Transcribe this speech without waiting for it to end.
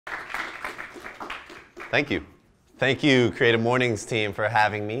Thank you. Thank you, Creative Mornings team, for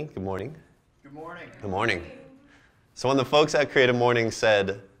having me. Good morning. Good morning. Good morning. So when the folks at Creative Mornings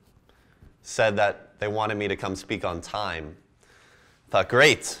said that they wanted me to come speak on time, I thought,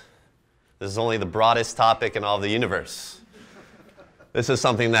 great. This is only the broadest topic in all of the universe. This is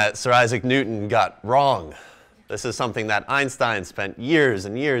something that Sir Isaac Newton got wrong. This is something that Einstein spent years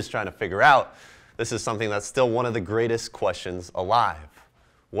and years trying to figure out. This is something that's still one of the greatest questions alive.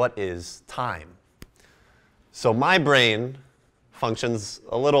 What is time? So my brain functions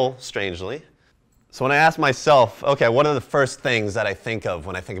a little strangely. So when I ask myself, okay, what are the first things that I think of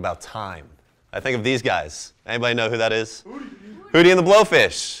when I think about time? I think of these guys. Anybody know who that is? Hootie and the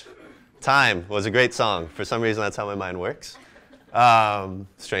Blowfish. Time was a great song. For some reason, that's how my mind works,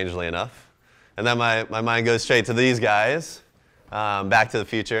 strangely enough. And then my mind goes straight to these guys, Back to the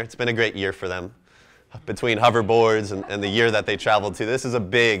Future. It's been a great year for them. Between hoverboards and the year that they traveled to, this is a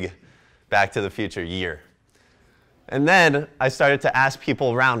big Back to the Future year. And then I started to ask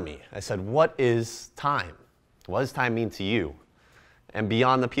people around me. I said, what is time? What does time mean to you? And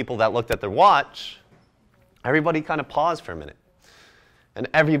beyond the people that looked at their watch, everybody kind of paused for a minute. And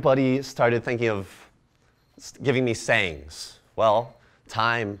everybody started thinking of giving me sayings. Well,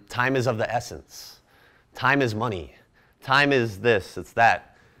 time is of the essence. Time is money. Time is this, it's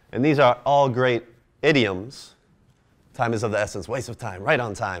that. And these are all great idioms. Time is of the essence, waste of time, right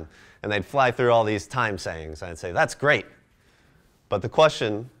on time. And they'd fly through all these time sayings. I'd say, that's great. But the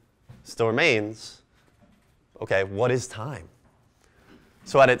question still remains, okay, what is time?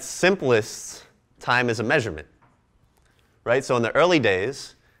 So at its simplest, time is a measurement. Right? So in the early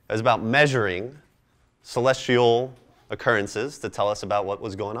days, it was about measuring celestial occurrences to tell us about what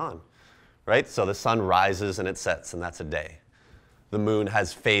was going on. Right? So the sun rises and it sets, and that's a day. The moon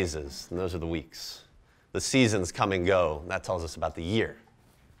has phases, and those are the weeks. The seasons come and go, and that tells us about the year.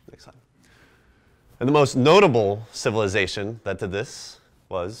 Next slide. And the most notable civilization that did this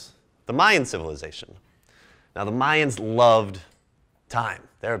was the Mayan civilization. Now, the Mayans loved time.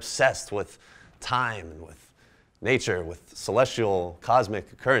 They're obsessed with time and with nature, with celestial, cosmic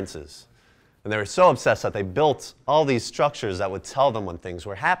occurrences. And they were so obsessed that they built all these structures that would tell them when things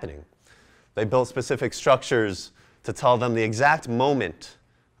were happening. They built specific structures to tell them the exact moment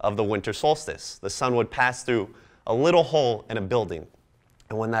of the winter solstice. The sun would pass through a little hole in a building.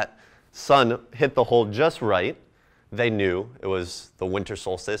 And when that sun hit the hole just right, they knew it was the winter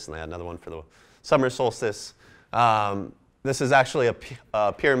solstice, and they had another one for the summer solstice. This is actually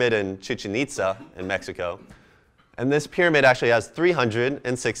a pyramid in Chichen Itza in Mexico. And this pyramid actually has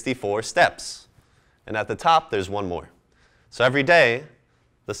 364 steps. And at the top, there's one more. So every day,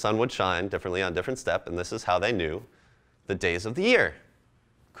 the sun would shine differently on different steps, and this is how they knew the days of the year.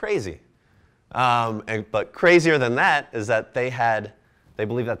 Crazy. But crazier than that is that they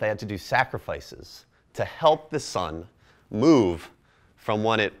believed that they had to do sacrifices to help the sun move from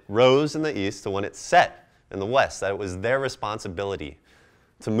when it rose in the east to when it set in the west, that it was their responsibility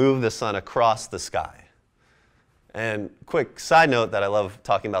to move the sun across the sky. And quick side note that I love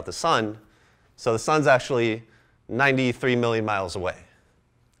talking about the sun, so the sun's actually 93 million miles away.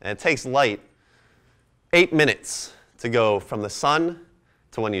 And it takes light 8 minutes to go from the sun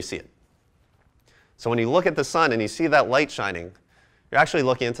to when you see it. So when you look at the sun and you see that light shining, you're actually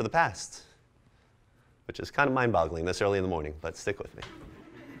looking into the past, which is kind of mind-boggling this early in the morning, but stick with me.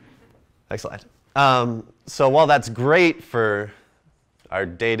 Next slide. So while that's great for our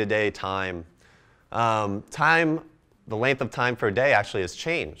day-to-day time, the length of time for a day actually has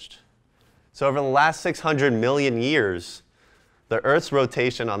changed. So over the last 600 million years, the Earth's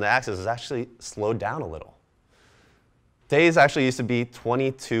rotation on the axis has actually slowed down a little. Days actually used to be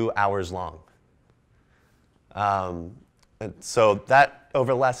 22 hours long. And so that,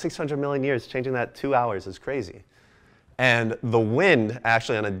 over the last 600 million years, changing that 2 hours is crazy. And the wind,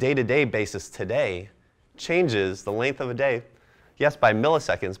 actually, on a day-to-day basis today, changes the length of a day, yes, by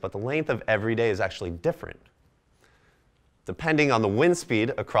milliseconds, but the length of every day is actually different. Depending on the wind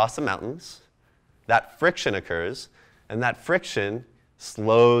speed across the mountains, that friction occurs, and that friction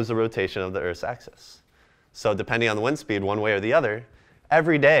slows the rotation of the Earth's axis. So depending on the wind speed, one way or the other,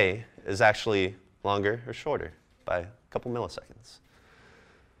 every day is actually longer or shorter by a couple milliseconds.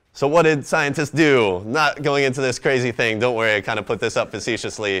 So what did scientists do? Not going into this crazy thing, don't worry, I kind of put this up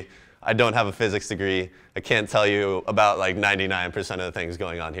facetiously. I don't have a physics degree. I can't tell you about like 99% of the things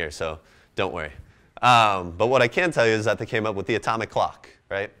going on here, so don't worry. But what I can tell you is that they came up with the atomic clock,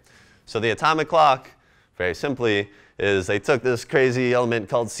 right? So the atomic clock, very simply, is they took this crazy element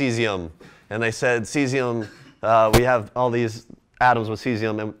called cesium, and they said, cesium, we have all these atoms with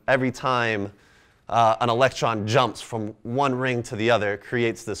cesium, and every time an electron jumps from one ring to the other,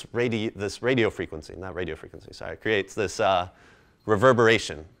 creates this radio frequency, not radio frequency, sorry, creates this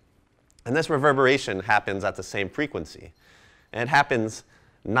reverberation. And this reverberation happens at the same frequency. And it happens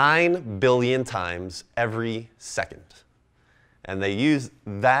 9 billion times every second. And they use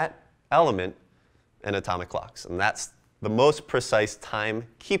that element in atomic clocks. And that's the most precise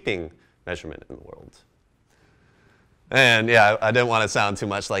timekeeping measurement in the world. And yeah, I didn't want to sound too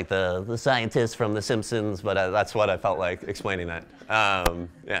much like the scientist from The Simpsons, but that's what I felt like explaining that.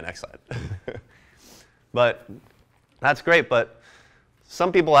 Yeah, next slide. But that's great, but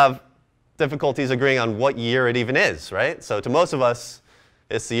some people have difficulties agreeing on what year it even is, right? So to most of us,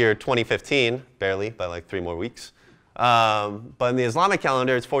 it's the year 2015, barely, by like 3 more weeks. But in the Islamic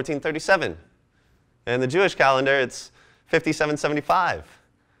calendar, it's 1437. And in the Jewish calendar, it's 5775.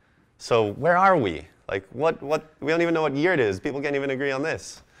 So where are we? Like, we don't even know what year it is. People can't even agree on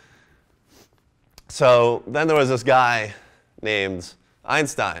this. So then there was this guy named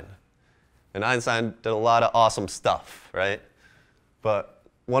Einstein. And Einstein did a lot of awesome stuff, right? But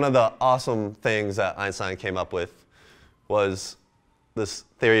one of the awesome things that Einstein came up with was this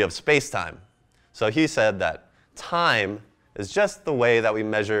theory of space-time. So he said that time is just the way that we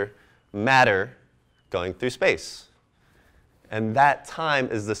measure matter going through space. And that time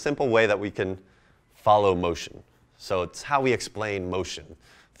is the simple way that we can follow motion. So it's how we explain motion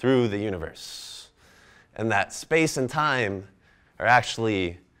through the universe. And that space and time are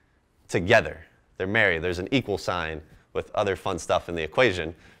actually together. They're married. There's an equal sign with other fun stuff in the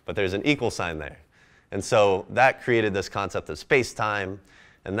equation, but there's an equal sign there. And so that created this concept of space-time,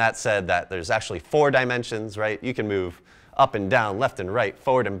 and that said that there's actually 4 dimensions, right? You can move up and down, left and right,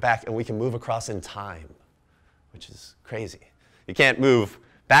 forward and back, and we can move across in time, which is crazy. You can't move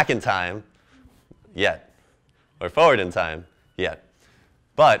back in time yet, or forward in time yet.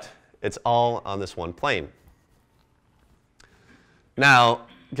 But it's all on this one plane. Now,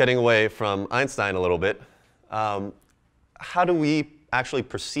 getting away from Einstein a little bit, how do we actually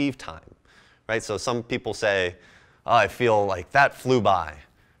perceive time? Right? So some people say, oh, I feel like that flew by.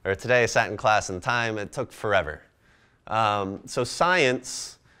 Or today I sat in class and time, it took forever. So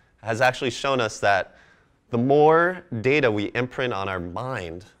science has actually shown us that the more data we imprint on our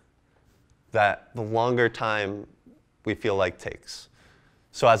mind, that the longer time we feel like takes.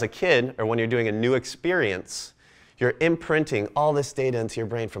 So as a kid, or when you're doing a new experience, you're imprinting all this data into your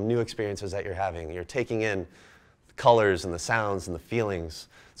brain from new experiences that you're having. You're taking in the colors and the sounds and the feelings.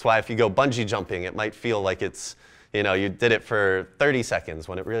 That's why if you go bungee jumping, it might feel like it's, you did it for 30 seconds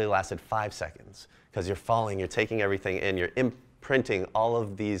when it really lasted 5 seconds. Because you're falling, you're taking everything in, you're imprinting all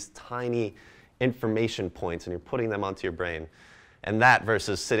of these tiny information points and you're putting them onto your brain. And that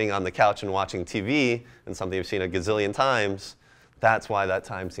versus sitting on the couch and watching TV and something you've seen a gazillion times, that's why that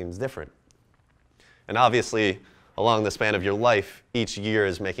time seems different. And obviously, along the span of your life, each year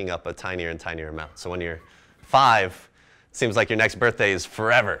is making up a tinier and tinier amount. So when you're 5, it seems like your next birthday is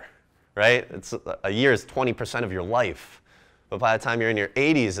forever, right? A year is 20% of your life. But by the time you're in your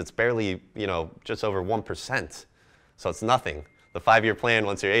 80s, it's barely, just over 1%. So it's nothing. The 5-year plan,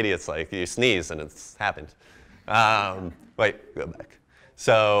 once you're 80, it's like you sneeze and it's happened. Wait, go back.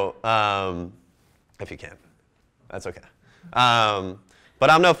 So, if you can, that's okay. But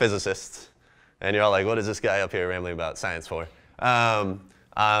I'm no physicist. And you're all like, what is this guy up here rambling about science for?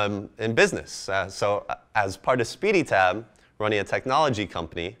 I'm in business. So as part of Speedetab, running a technology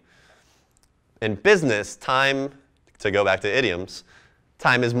company, in business, time, to go back to idioms,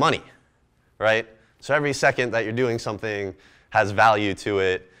 time is money, right? So every second that you're doing something has value to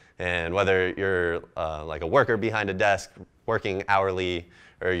it. And whether you're like a worker behind a desk working hourly,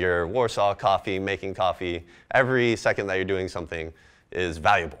 or you're Warsaw Coffee making coffee, every second that you're doing something is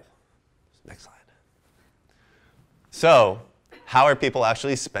valuable. Next slide. So how are people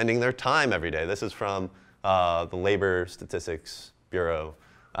actually spending their time every day? This is from the Labor Statistics Bureau.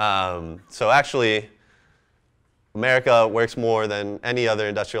 So actually, America works more than any other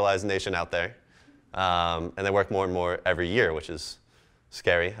industrialized nation out there. And they work more and more every year, which is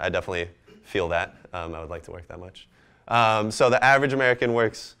scary. I definitely feel that. I would like to work that much. So the average American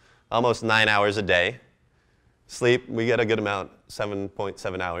works almost 9 hours a day. Sleep, we get a good amount,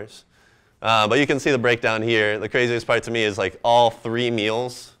 7.7 hours. But you can see the breakdown here. The craziest part to me is like all 3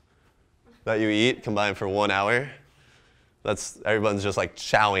 meals that you eat combined for 1 hour. Everyone's just like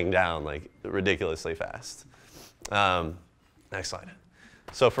chowing down like ridiculously fast. Next slide.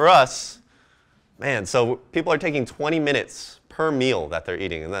 So for us, man, so people are taking 20 minutes per meal that they're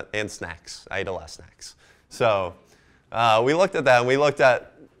eating, and snacks. I eat a lot of snacks. So we looked at that, and we looked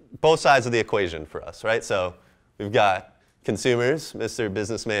at both sides of the equation for us, right? So we've got consumers, Mr.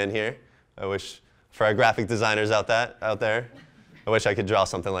 Businessman here. I wish For our graphic designers out there, I wish I could draw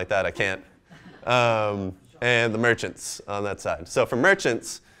something like that. I can't. And the merchants on that side. So for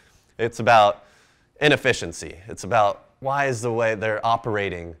merchants, it's about inefficiency. It's about why is the way they're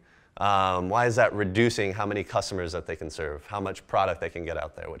operating, why is that reducing how many customers that they can serve, how much product they can get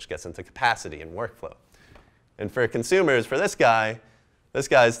out there, which gets into capacity and workflow. And for consumers, for this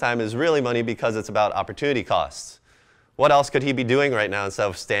guy's time is really money because it's about opportunity costs. What else could he be doing right now instead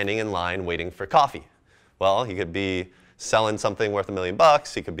of standing in line waiting for coffee? Well, he could be selling something worth $1 million.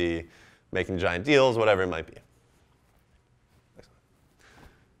 He could be making giant deals, whatever it might be.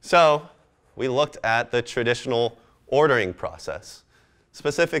 So we looked at the traditional ordering process,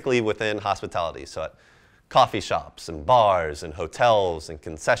 specifically within hospitality. So at coffee shops and bars and hotels and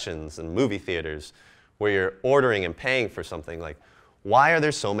concessions and movie theaters, where you're ordering and paying for something, like, why are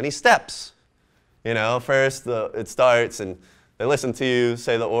there so many steps? You know, first it starts and they listen to you,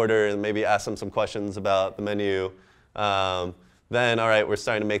 say the order, and maybe ask them some questions about the menu. Then, all right, we're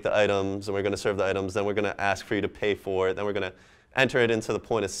starting to make the items, and we're going to serve the items. Then we're going to ask for you to pay for it. Then we're going to enter it into the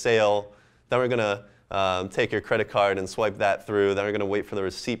point of sale. Then we're going to take your credit card and swipe that through. Then we're going to wait for the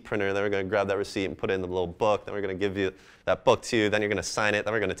receipt printer. Then we're going to grab that receipt and put it in the little book. Then we're going to give you that book to you. Then you're going to sign it.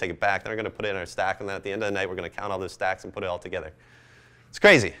 Then we're going to take it back. Then we're going to put it in our stack. And then at the end of the night, we're going to count all those stacks and put it all together. It's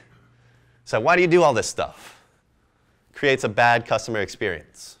crazy. So why do you do all this stuff? Creates a bad customer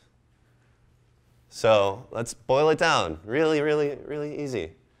experience. So let's boil it down. Really, really, really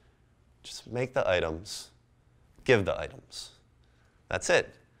easy. Just make the items, give the items. That's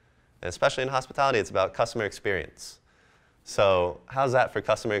it. And especially in hospitality, it's about customer experience. So how's that for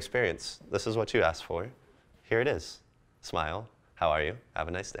customer experience? This is what you asked for. Here it is. Smile. How are you? Have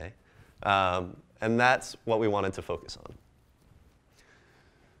a nice day. And that's what we wanted to focus on.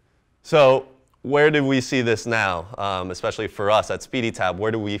 So where do we see this now, especially for us at Speedetab?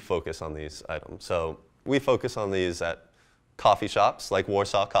 Where do we focus on these items? So we focus on these at coffee shops like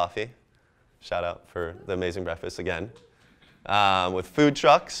Warsaw Coffee. Shout out for the amazing breakfast again. With food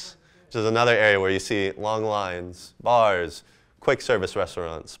trucks, which is another area where you see long lines, bars, quick service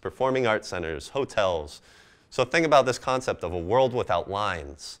restaurants, performing arts centers, hotels. So think about this concept of a world without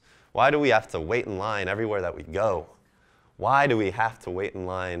lines. Why do we have to wait in line everywhere that we go? Why do we have to wait in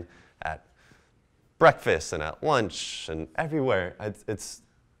line at breakfast and at lunch and everywhere?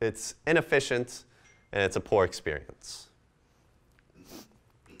 It's inefficient and it's a poor experience.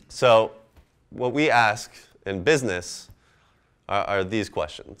 So what we ask in business are these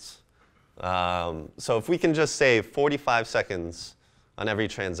questions. So if we can just save 45 seconds on every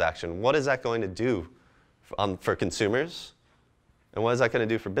transaction, what is that going to do for consumers? And what is that going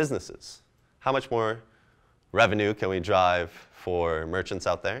to do for businesses? How much more revenue can we drive for merchants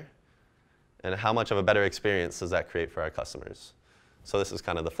out there? And how much of a better experience does that create for our customers? So this is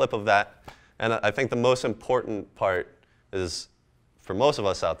kind of the flip of that. And I think the most important part is, for most of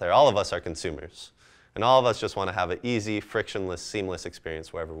us out there, all of us are consumers. And all of us just want to have an easy, frictionless, seamless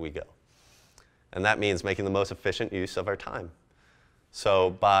experience wherever we go. And that means making the most efficient use of our time.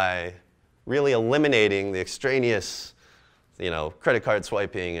 So by really eliminating the extraneous, credit card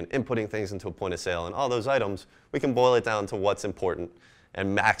swiping and inputting things into a point of sale and all those items, we can boil it down to what's important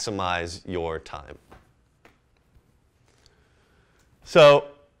and maximize your time. So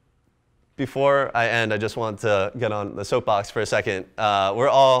before I end, I just want to get on the soapbox for a second. We're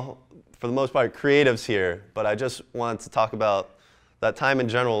all, for the most part, creatives here, but I just want to talk about that time in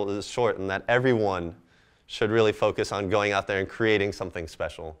general is short and that everyone should really focus on going out there and creating something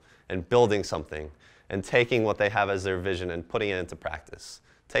special and building something and taking what they have as their vision and putting it into practice.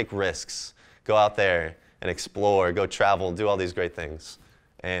 Take risks. Go out there and explore, go travel, do all these great things.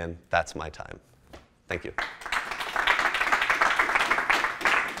 And that's my time. Thank you.